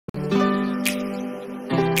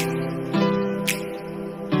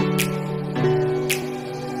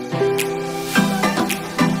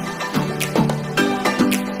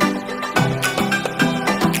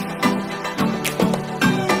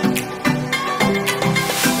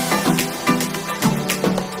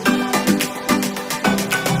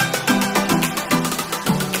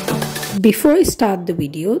Before I start the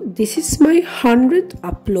video, this is my 100th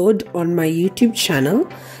upload on my YouTube channel.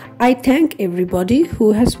 I thank everybody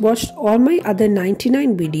who has watched all my other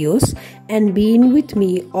 99 videos and been with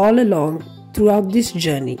me all along throughout this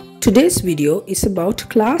journey. Today's video is about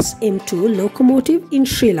Class M2 locomotive in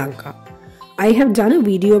Sri Lanka. I have done a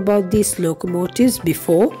video about these locomotives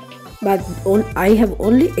before, but I have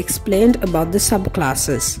only explained about the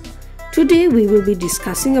subclasses. Today we will be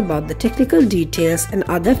discussing about the technical details and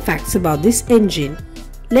other facts about this engine.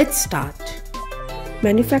 Let's start.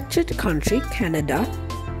 Manufactured country Canada.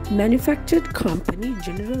 Manufactured company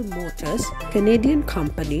General Motors, Canadian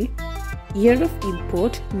company. Year of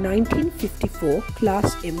import 1954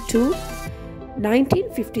 Class M2,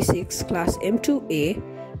 1956 Class M2A,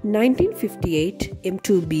 1958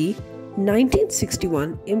 M2B,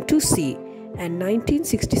 1961 M2C and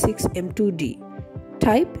 1966 M2D.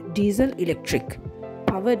 Type diesel electric.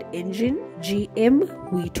 Powered engine GM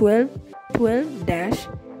V12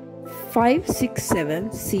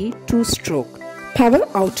 12-567C 2-stroke. Power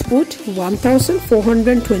output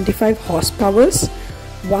 1425 horsepowers,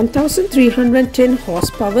 1310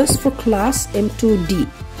 horsepowers for Class M2D.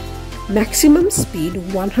 Maximum speed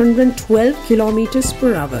 112 km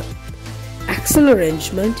per hour. Axle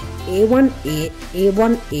arrangement A1A,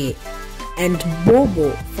 A1A and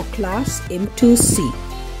Bobo for Class M2C.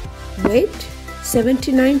 Weight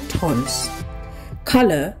 79 tons.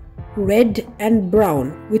 Color red and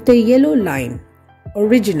brown with a yellow line.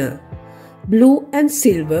 Original. Blue and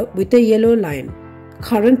silver with a yellow line.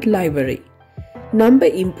 Current livery. Number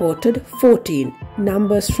imported 14.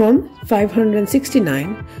 Numbers from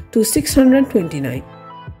 569 to 629.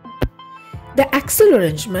 The axle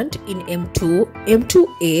arrangement in M2,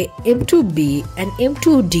 M2A, M2B and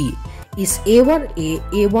M2D is A1A,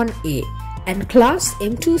 A1A, and Class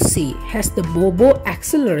M2C has the Bobo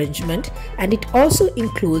axle arrangement, and it also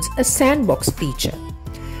includes a sandbox feature.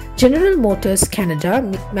 General Motors Canada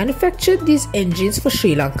manufactured these engines for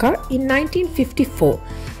Sri Lanka in 1954,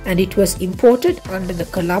 and it was imported under the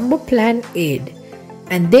Colombo Plan Aid,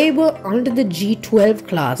 and they were under the G12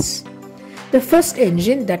 class. The first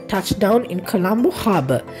engine that touched down in Colombo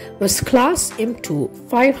Harbour was Class M2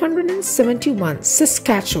 571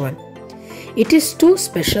 Saskatchewan. It is too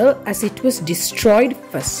special as it was destroyed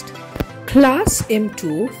first. Class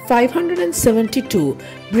M2 572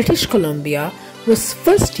 British Columbia was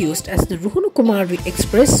first used as the Ruhunukumari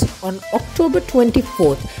Express on October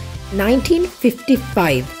 24,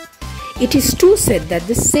 1955. It is too said that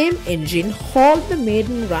the same engine hauled the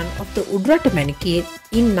maiden run of the Udratamanike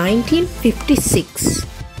in 1956.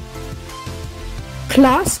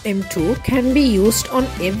 Class M2 can be used on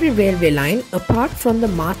every railway line apart from the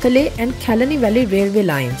Matale and Kalani Valley railway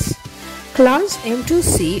lines. Class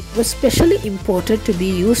M2C was specially imported to be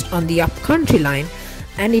used on the upcountry line,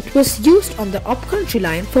 and it was used on the upcountry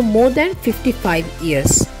line for more than 55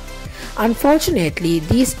 years. Unfortunately,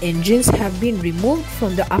 these engines have been removed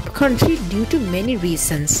from the upcountry due to many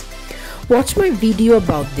reasons. Watch my video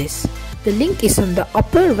about this. The link is on the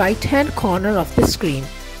upper right hand corner of the screen.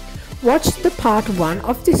 Watch the part 1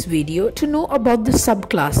 of this video to know about the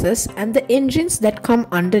subclasses and the engines that come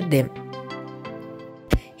under them.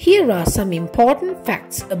 Here are some important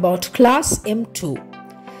facts about Class M2.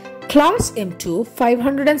 Class M2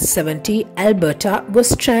 570 Alberta was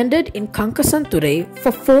stranded in Kankasanture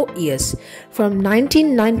for 4 years from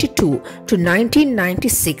 1992 to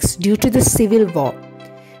 1996 due to the Civil War.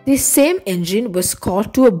 This same engine was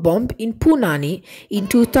caught to a bomb in Punani in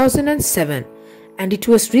 2007, and it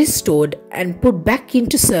was restored and put back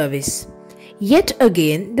into service. Yet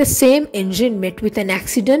again, the same engine met with an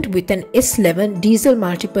accident with an S11 diesel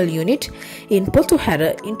multiple unit in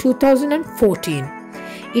Pothuhara in 2014.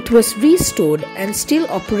 It was restored and still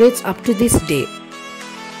operates up to this day.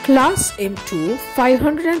 Class M2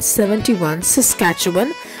 571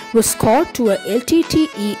 Saskatchewan was caught to a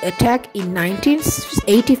LTTE attack in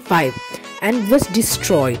 1985 and was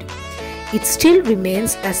destroyed. It still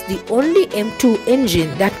remains as the only M2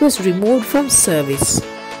 engine that was removed from service.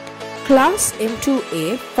 Class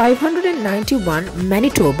M2A 591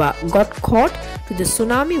 Manitoba got caught to the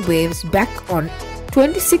tsunami waves back on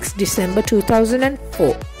 26 December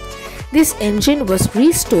 2004. This engine was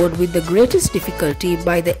restored with the greatest difficulty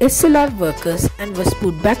by the SLR workers and was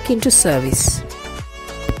put back into service.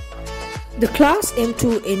 The Class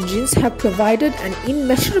M2 engines have provided an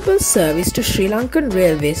immeasurable service to Sri Lankan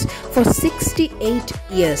Railways for 68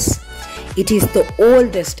 years. It is the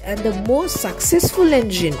oldest and the most successful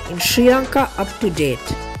engine in Sri Lanka up to date.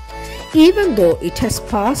 Even though it has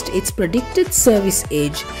passed its predicted service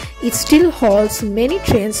age, it still hauls many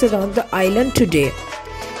trains around the island today.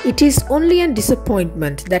 It is only a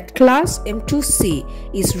disappointment that Class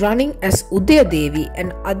M2C is running as Udayadevi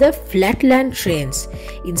and other flatland trains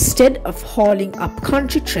instead of hauling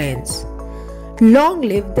up-country trains. Long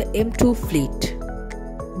live the M2 fleet.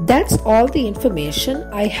 That's all the information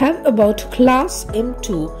I have about Class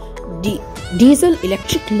M2 diesel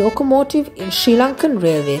electric locomotive in Sri Lankan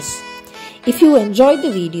Railways. If you enjoyed the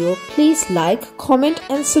video, please like, comment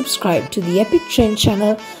and subscribe to the Epic Train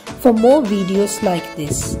channel for more videos like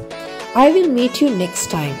this. I will meet you next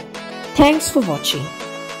time. Thanks for watching.